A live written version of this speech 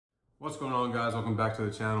What's going on, guys? Welcome back to the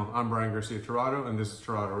channel. I'm Brian Garcia Torado, and this is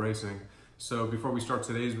Torado Racing. So before we start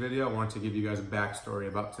today's video, I want to give you guys a backstory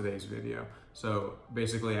about today's video. So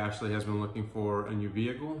basically, Ashley has been looking for a new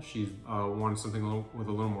vehicle. She's wanted something with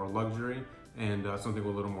a little more luxury and something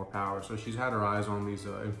with a little more power. So she's had her eyes on these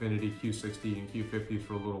Infiniti Q60 and Q50s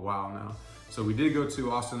for a little while now. So we did go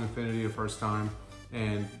to Austin Infiniti the first time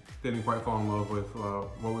and didn't quite fall in love with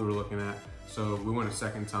what we were looking at. So we went a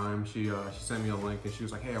second time. She sent me a link and she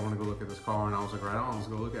was like, hey, I want to go look at this car. And I was like, right on, let's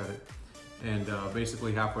go look at it. And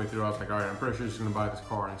basically halfway through, I was like, all right, I'm pretty sure she's gonna buy this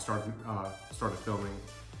car, and started filming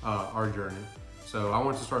our journey. So I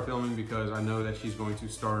wanted to start filming because I know that she's going to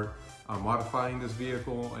start modifying this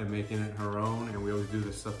vehicle and making it her own, and we always do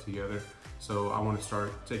this stuff together. So I want to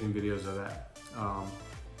start taking videos of that.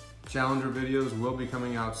 Challenger videos will be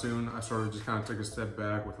coming out soon. I sort of just kind of took a step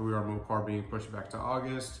back with We Are Mopar being pushed back to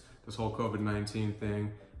August, this whole COVID-19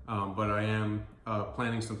 thing, but I am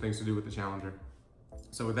planning some things to do with the Challenger.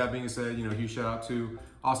 So with that being said, you know, huge shout out to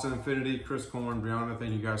Austin Infiniti, Chris Korn, Brianna,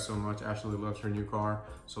 thank you guys so much. Ashley loves her new car.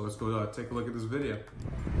 So let's go take a look at this video.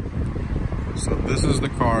 So this is the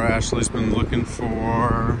car Ashley's been looking for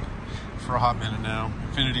a hot minute now.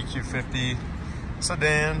 Infiniti Q50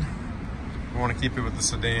 sedan. We want to keep it with the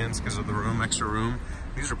sedans because of the room, extra room.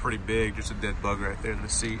 These are pretty big, just a dead bug right there in the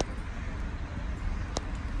seat.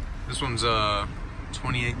 This one's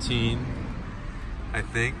 2018, I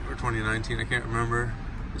think, or 2019, I can't remember.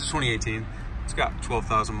 It's 2018. It's got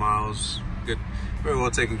 12,000 miles, good, very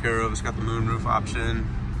well taken care of. It's got the moonroof option.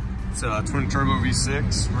 It's a twin turbo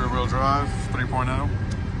V6, rear wheel drive, 3.0.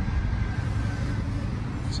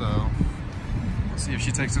 So, let's see if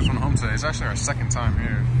she takes this one home today. It's actually our second time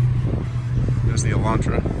here. There's the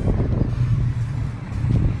Elantra.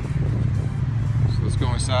 So let's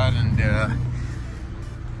go inside and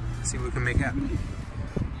see what we can make happen.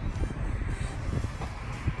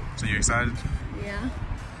 So you excited? Yeah.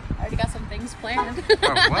 I already got some things planned.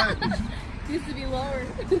 Oh, what? Needs to be lowered.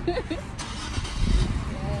 Yeah,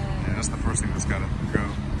 that's the first thing that's gotta go.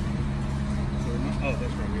 Oh,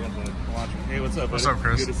 that's right. We have the Elantra. Hey, what's up, buddy? What's up,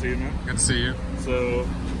 Chris? Good to see you, man. Good to see you. So,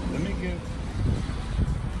 let me get...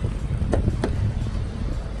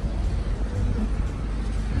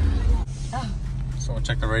 So we'll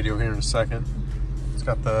check the radio here in a second. It's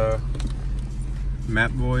got the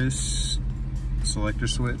map voice, selector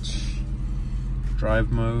switch,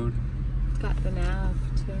 drive mode. It's got the nav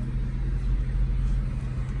too.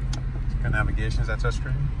 It's got navigation, is that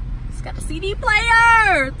touchscreen? It's got a CD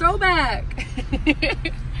player! Throwback!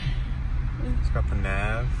 It's got the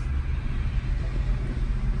nav.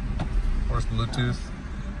 Of course, Bluetooth.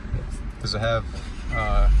 Does it have,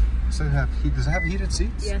 does it have heated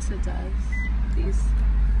seats? Yes, it does. These.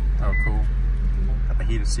 Oh, cool. Got the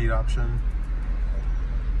heated seat option.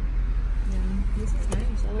 Yeah, this is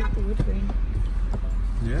nice. I like the wood grain.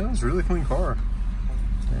 Yeah, it's a really clean car.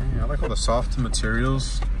 Dang, I like all the soft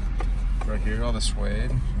materials right here, all the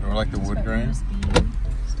suede. I like the wood grain.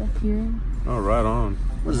 Stuff here. Oh, right on.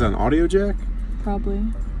 What is that, an audio jack?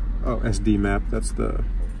 Probably. Oh, SD map, that's the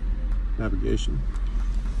navigation.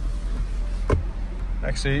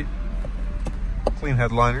 Back seat, clean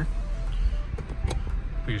headliner.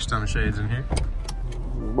 Put your stunner shades in here.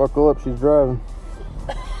 Buckle up, she's driving.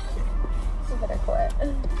 You better quit.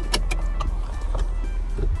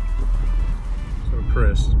 So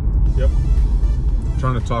Chris. Yep. I'm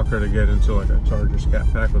trying to talk her to get into like a Charger Scat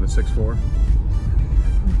Pack with a 6.4.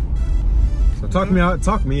 So talk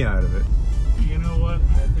me out of it. You know what?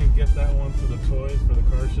 I think get that one for the toys, for the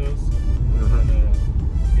car shows. And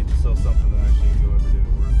get yourself something that actually you can go every day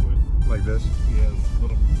to work with. Like this? Yeah, it's a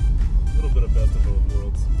little bit of best of both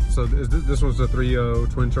worlds. So this one's a 3.0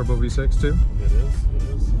 twin turbo V6 too? It is.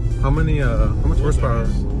 How much horsepower?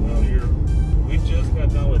 We just got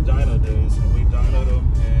done with dyno days, and we dynoed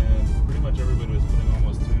them, and pretty much everybody was putting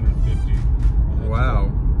almost 250.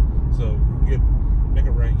 Wow. So make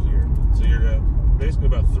it right here. So you're at basically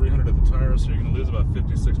about 300 at the tires, so you're going to lose about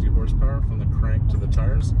 50-60 horsepower from the crank to the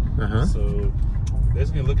tires. So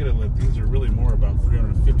basically look at it like these are really more about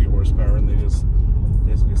 350 horsepower, and they just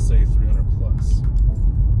basically say 300 plus.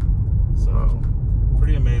 So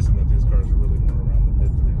pretty amazing that these cars are really more around the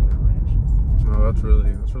mid 300 range. Oh, that's really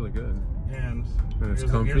good. And it's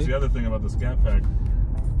comfy. Here's the other thing about the Scat Pack.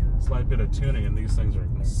 Slight bit of tuning, and these things are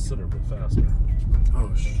considerably faster.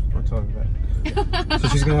 Oh, don't talk about that. So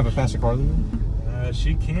she's gonna have a faster car than me?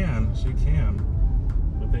 She can.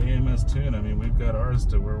 With the AMS tune, I mean, we've got ours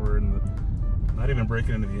to where we're in the, not even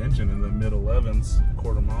breaking into the engine, in the mid 11s,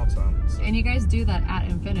 quarter mile time. So And you guys do that at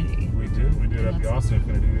Infiniti. we do it at the Austin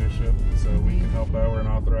Infiniti dealership. So we can help out. We're an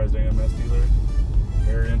authorized AMS dealer.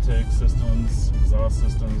 air intake systems, exhaust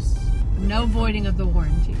systems. No voiding of the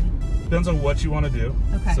warranty. Depends on what you want to do.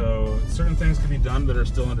 Okay. So certain things can be done that are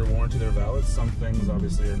still under warranty, they're valid. Some things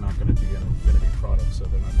obviously are not going to be an Infiniti product, so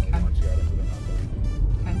they're not going to warranty items that they're not going to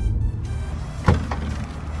do.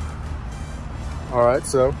 Okay. All right,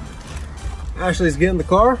 so Ashley's getting the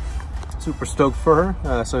car. Super stoked for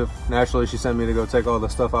her. So naturally she sent me to go take all the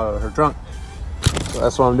stuff out of her trunk. So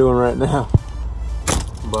that's what I'm doing right now.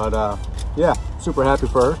 But yeah, super happy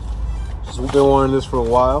for her. She's been wanting this for a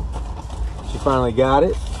while. She finally got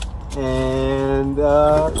it. And you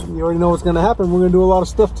already know what's gonna happen. We're gonna do a lot of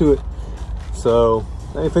stuff to it. So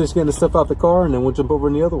let me finish getting the stuff out the car and then we'll jump over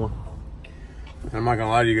in the other one. I'm not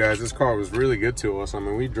gonna lie to you guys, this car was really good to us. I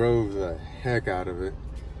mean, we drove the heck out of it.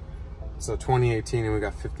 So 2018 and we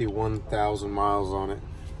got 51,000 miles on it.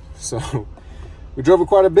 So we drove it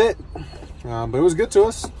quite a bit, but it was good to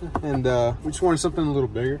us. And we just wanted something a little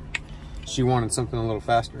bigger. She wanted something a little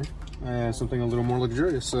faster and something a little more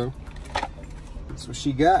luxurious. So that's what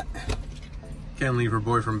she got. Can't leave her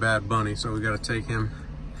boyfriend Bad Bunny, so we gotta take him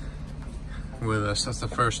with us. That's the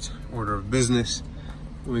first order of business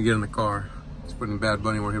when we get in the car. Let's put in Bad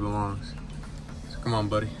Bunny where he belongs. So come on,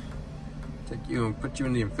 buddy. Take you and put you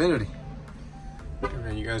in the Infiniti.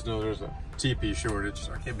 And you guys know there's a TP shortage,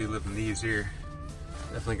 so I can't be living these here.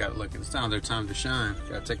 Definitely got to look. It's now their time to shine.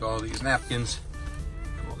 Got to take all these napkins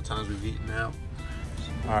from all the times we've eaten out.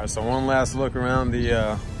 All right, so one last look around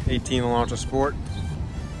the 18 Elantra Sport.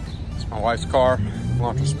 It's my wife's car,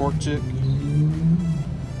 Elantra Sport Chick.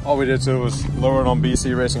 All we did to it was lower it on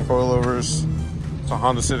BC Racing coilovers. It's a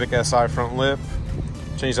Honda Civic SI front lip.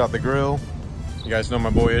 Changed out the grille. You guys know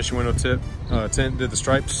my boy issue window tint did the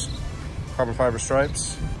stripes, carbon fiber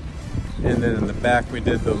stripes. And then in the back we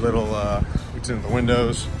did the little, we tinted the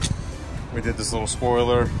windows. We did this little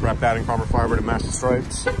spoiler, wrapped that in carbon fiber to match the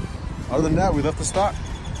stripes. Other than that, we left the stock.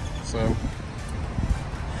 So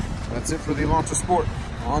that's it for the Elantra Sport.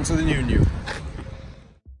 On to the new.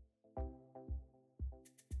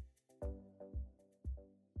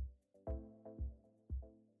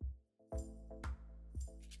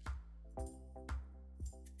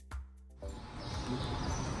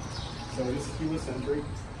 So this is keyless entry.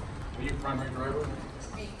 Are you primary driver?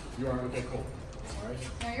 Me. You are? Okay, cool. All right.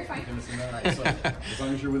 No, you're fine. Right, so as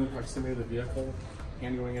long as you're within proximity of the vehicle,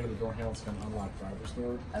 hand going into the door handle is going to unlock driver's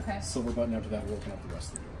door. Okay. Silver button after that will open up the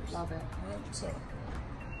rest of the doors. Love it. All right, so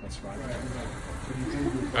that's right.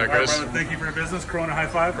 All right, guys. Brother, thank you for your business. Corona high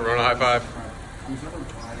five. Corona high five.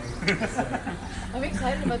 I'm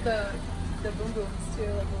excited about the boom booms too,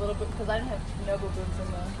 like a little bit, because I didn't have no boom booms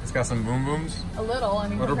in the. It's got some boom booms. A little. I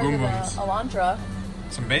mean, What are compared boom to booms? the Elantra.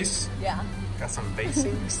 Some bass. Yeah. Got some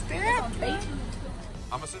bassing. It's on bait.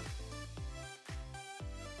 I'm a